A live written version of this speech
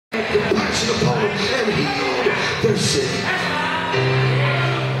compassion upon them and healed their sick.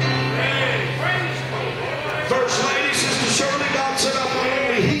 First Lady, Sister Shirley, God said, I'm not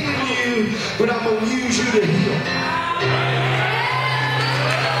only healing you, but I'm going to use you to heal.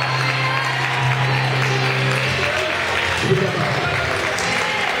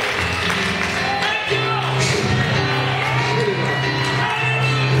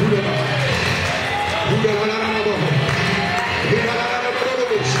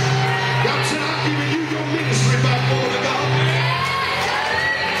 God said, I'm giving you your ministry back, Lord of God.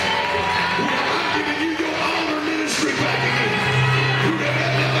 I'm giving you your honor ministry back again.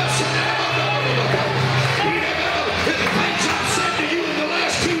 The things I've said to you in the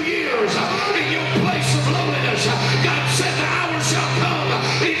last 2 years, in your place of loneliness, God said the hour shall come,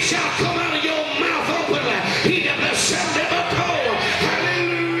 it shall come out of your mouth openly. He never said never go.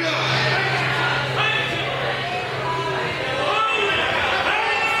 Hallelujah.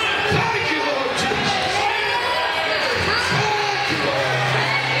 Thank you, Lord Jesus. Thank you, Lord.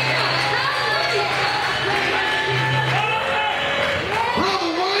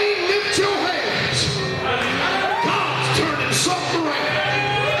 Brother Wayne, lift your hands. God's turning something around.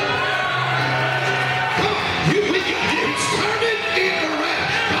 Come on, he's turning it around.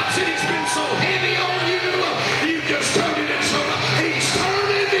 God said he's been so heavy on you, you just turned it in so much. He's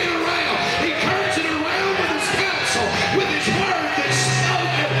turning it around. He turns it around with his counsel, with his word that's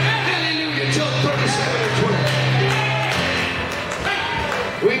spoken. Hallelujah. Job 37 and 12.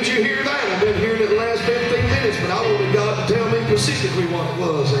 When did you hear that? I've been hearing it the last 15 minutes, but I wanted God to tell me specifically what it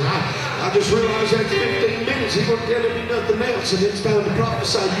was. And I just realized after 15 minutes, he wasn't telling me nothing else. And it's time to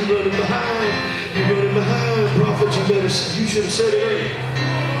prophesy. You running behind. You running behind, prophet. You should have said it earlier.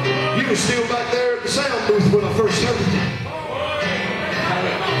 You were still back there at the sound booth when I first heard it.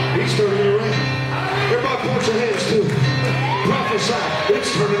 He's turning it around. Everybody point your hands to him. Prophesy. It's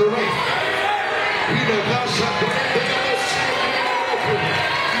turning around. You know, God's not going to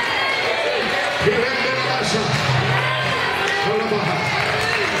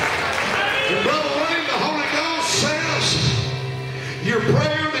and Brother Wayne, the Holy Ghost says your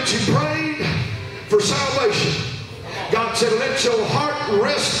prayer that you prayed for salvation, God said, let your heart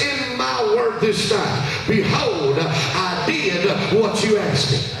rest in my word this time. Behold, I did what you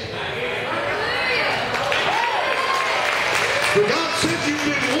asked me. But God said, you've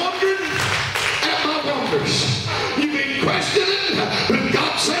been wondering at my wonders. You've been questioning, but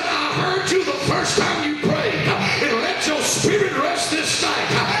God said, I heard you the first time you prayed. And let your spirit rest this night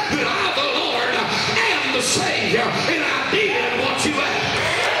that I, the Lord, am the Savior, and I did what you asked.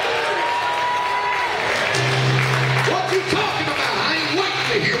 What you talking about? I ain't waiting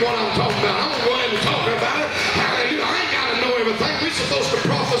to hear what I'm talking about. I'm going to go ahead and talk about it. Hallelujah. I ain't got to know everything. We're supposed to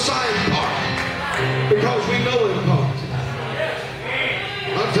prophesy in part because we know in part.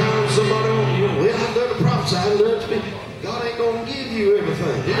 Sometimes somebody well, I'd love to prophesy, I'd love to be. God ain't going to give you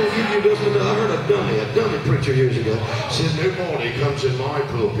everything. He's going to give you just enough. I heard a dummy preacher years ago said, no morning he comes in my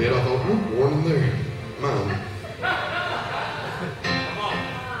pulpit. I thought, warning there. Mine.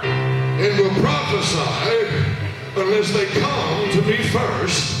 And will prophesy unless they come to me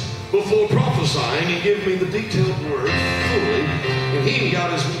first before prophesying and give me the detailed word fully. And he ain't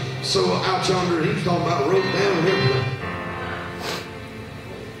got his so out yonder, he was talking about wrote down and everything.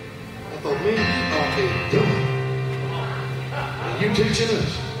 I thought, man, you ought to be dummy. You teaching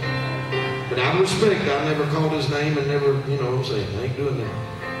us. But out of respect, I never called his name and never, you know what I'm saying, I ain't doing that.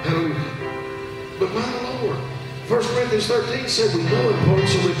 Hallelujah. But my Lord, 1 Corinthians 13 said we know in part,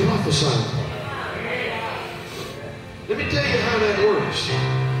 so we prophesy. Let me tell you how that works.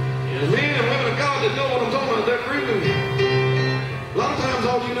 The men and women of God that know what I'm talking about, they're agree with me. A lot of times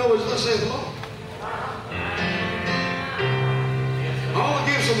all you know is thus saith the Lord. All the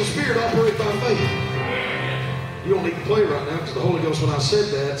gifts of the Spirit operate by faith. You don't need to play right now because the Holy Ghost, when I said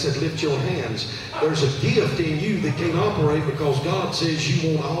that, said lift your hands. There's a gift in you that can't operate because God says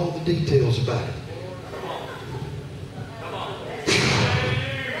you want all the details about it.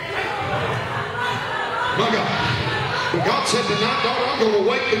 My God. But God said tonight, daughter, I'm going to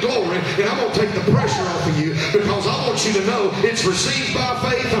awake the glory and I'm going to take the pressure off of you because I want you to know it's received by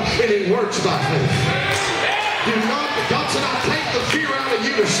faith and it works by faith. Do not, God said, I take the fear out of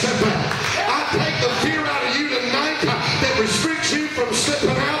you to step out. I take the fear out of you tonight that restricts you from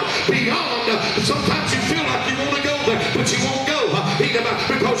stepping out beyond. Sometimes you feel like you want to go there, but you won't go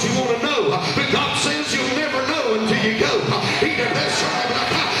because you want to know. But God says you'll never know until you go. And God,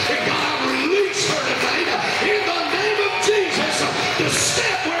 I release her tonight in the name of Jesus to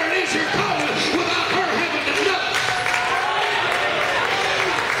step where it is you're calling without her having to know.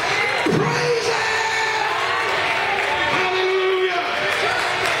 Praise Him! Hallelujah!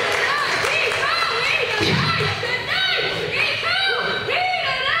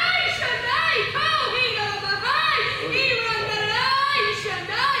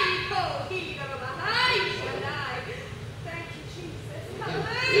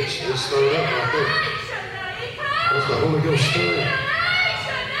 It's stirred up right there. That's the Holy Ghost stirring.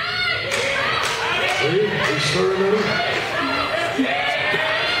 See? He's stirring it up.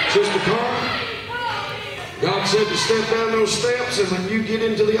 Sister Carmen, God said to step down those steps, and when you get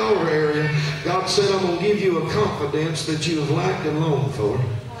into the altar area, God said, I'm going to give you a confidence that you have lacked and longed for.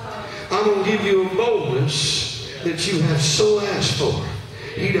 I'm going to give you a boldness that you have so asked for.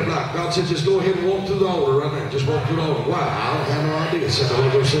 God said, just go ahead and walk through the altar right now. Just walk through the altar. Why? I don't have no idea. Said the Holy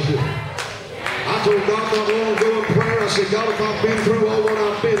Ghost said, do it. I told God not long ago in prayer, I said, God, if I've been through all what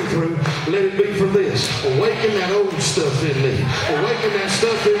I've been through, let it be for this. Awaken that old stuff in me. Awaken that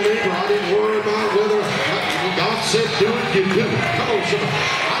stuff in me where I didn't worry about whether God said do it, you do it. Come on, somebody.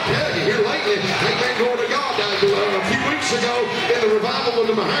 I tell you, here lately, amen, glory to God. A few weeks ago in the revival of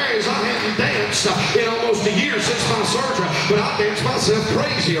the Maharis, I hadn't danced in almost a year since my surgery, but I danced myself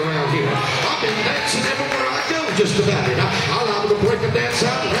crazy around here. I've been dancing everywhere I go, just about it. I'm liable to break a dance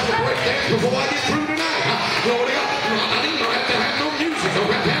out and have a break dance before I get through tonight. Glory to God. I didn't have to have no music. I don't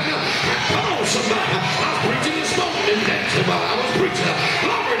have to have no. Come on, somebody. I was preaching this morning and dancing while I was preaching.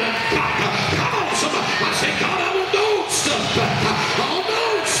 Glory to God. Come on, somebody. I said, God, I want the old stuff back. I want the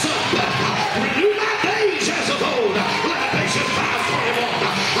old stuff back. Renew my days as of old. Lamentation 5:21.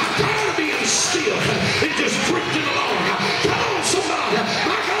 I'm tired of being stiff and just drifting along. Come on, somebody.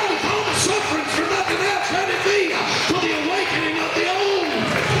 My God, if all the suffering for nothing else, let it be for the awakening of the old.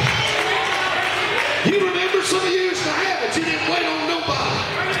 You remember some of you used to have it. You didn't wait on nobody.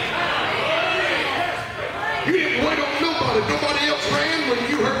 You didn't wait on nobody. Nobody else ran. When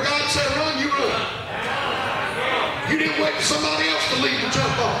you heard God say run, you run. You didn't wait for somebody else to leave and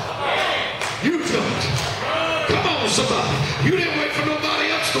jump off. You jumped. Come on, somebody. You didn't wait for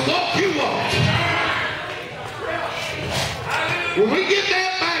nobody else to walk. You walked. When we get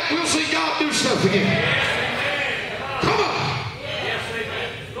that back, we'll see God do stuff again. Come on.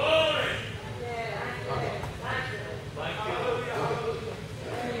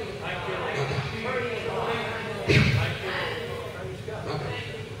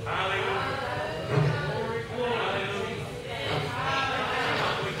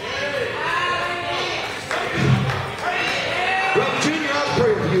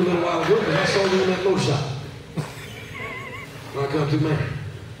 You a little while ago because I saw you on that motorcycle. When I come through man.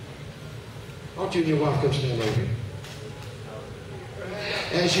 Why don't you and your wife come stand over here?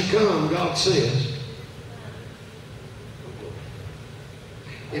 As you come, God says,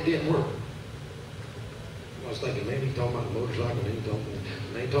 it didn't work. I was thinking, man, he's talking about the motorcycle, and he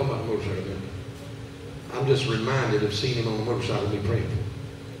ain't talking about the motorcycle. Man. I'm just reminded of seeing him on the motorcycle and me praying for him.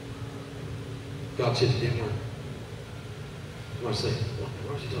 God said it didn't work. What's that?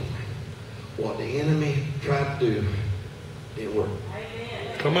 What's he talking about? What the enemy tried to do didn't work.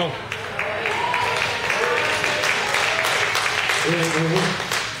 Amen. Come on. It ain't gonna work.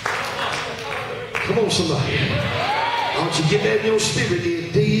 Come on, somebody. I want you to get that in your spirit.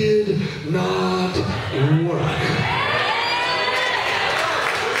 It did not work.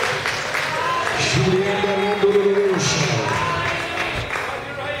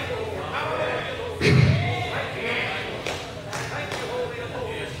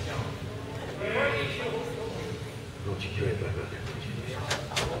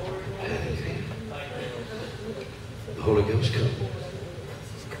 The Holy Ghost come.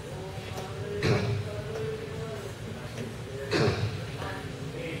 Come. Come.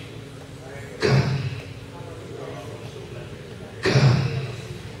 Come. Come.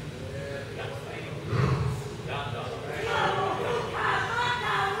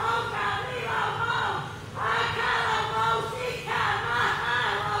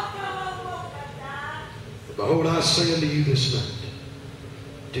 Behold, I say unto you this night,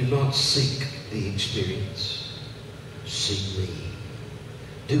 do not seek the experience. Seek me.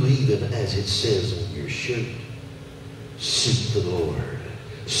 Do even as it says on your shirt. Seek the Lord.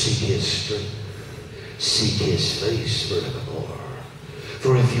 Seek his strength. Seek his face forevermore.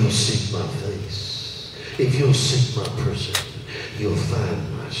 For if you'll seek my face, if you'll seek my person, you'll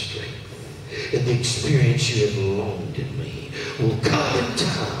find my strength. And the experience you have longed in me will come in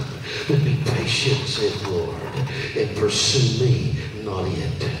time. But be patient, said the Lord, and pursue me, not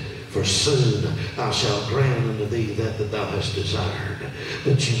yet. For soon I shall grant unto thee that thou hast desired.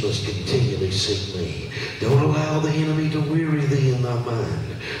 But you must continually seek me. Don't allow the enemy to weary thee in thy mind.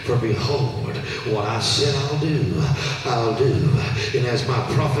 For behold, what I said I'll do. And as my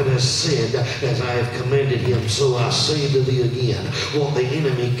prophet has said, as I have commanded him, so I say to thee again, what the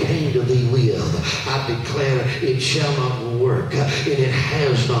enemy came to thee with, I declare it shall not work, and it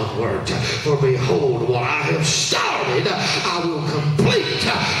has not worked. For behold, what I have started, I will complete,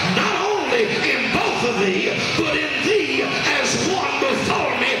 not only in both of thee, but in thee as one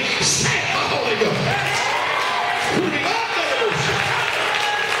before me, saith the Holy Ghost.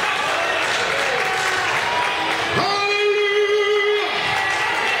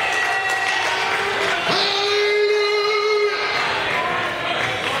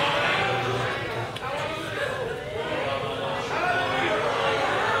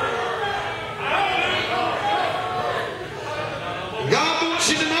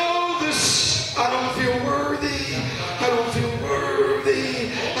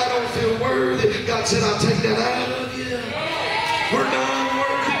 God said, I'll take that out of you. We're not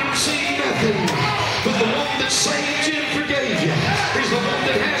worthy to receive nothing. But the one that saved you and forgave you is the one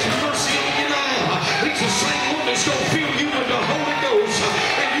that has mercy on you now. He's the same one that's going to fill you with the Holy Ghost.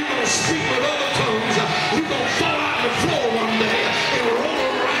 And you're going to speak with other tongues. You're going to fall out on the floor one day and roll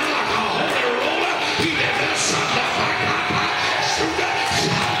around like a holy roller. He never shut that back. Shoot that.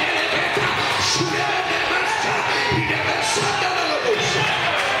 Shoot that. He never shut that.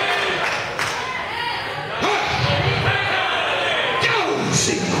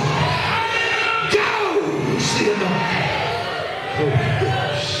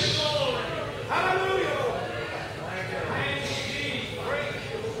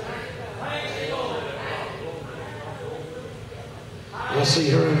 I see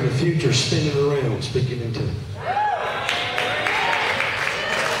her in the future spinning around, speaking in tongues.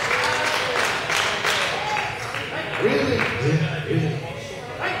 Really? Yeah, really.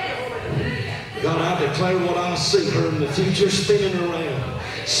 God, I declare what I see her in the future spinning around,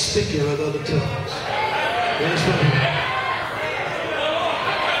 speaking with other tongues. That's right.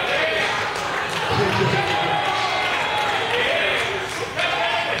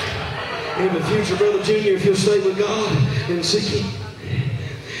 In the future, Brother Junior, if you'll stay with God and seek Him,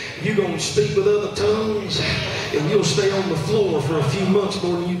 you're going to speak with other tongues, and you'll stay on the floor for a few months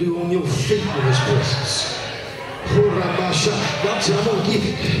more than you do on your feet in His presence. God said, I'm going to give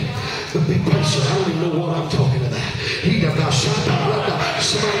it. But be patient. I don't even know what I'm talking about.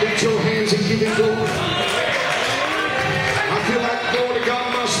 Somebody lift your hands and give Him glory. I feel like going to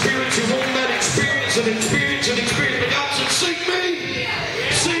God, my spirit. You want that experience and experience and experience. But God said, seek me.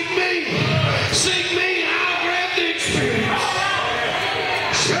 Seek me. Seek me. And I'll grab the experience.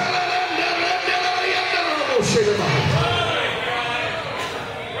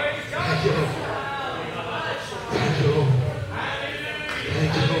 Thank you, Lord. Thank you, Lord.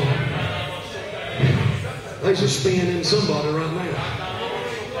 Thank you, Lord. There's a spin in somebody right now.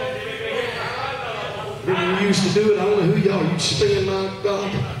 When you used to do it, I don't know who y'all. You'd spin, my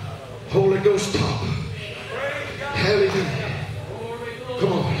God. Holy Ghost top. Hallelujah.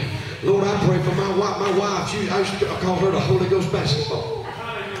 Come on. Lord, I pray for my wife. My wife, I used to call her the Holy Ghost basketball.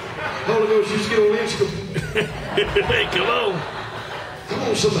 Holy Ghost used to get on Instagram. Hey, come on. Come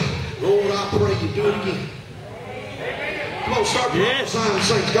on, somebody. Lord, I pray you do it again. Come on, start prophesying,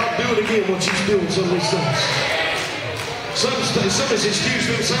 saints. God, do it again what you're doing some of these things. Some is excuse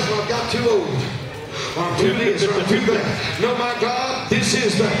themselves, well, I've got too old. Or I'm too this, or I'm too that. No, my God, this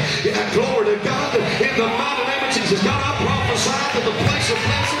is that. Yeah, glory to God. In the mighty name of Jesus. God, I prophesy to the place of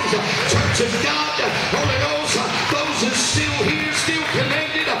blessings. Church of God, Holy Ghost.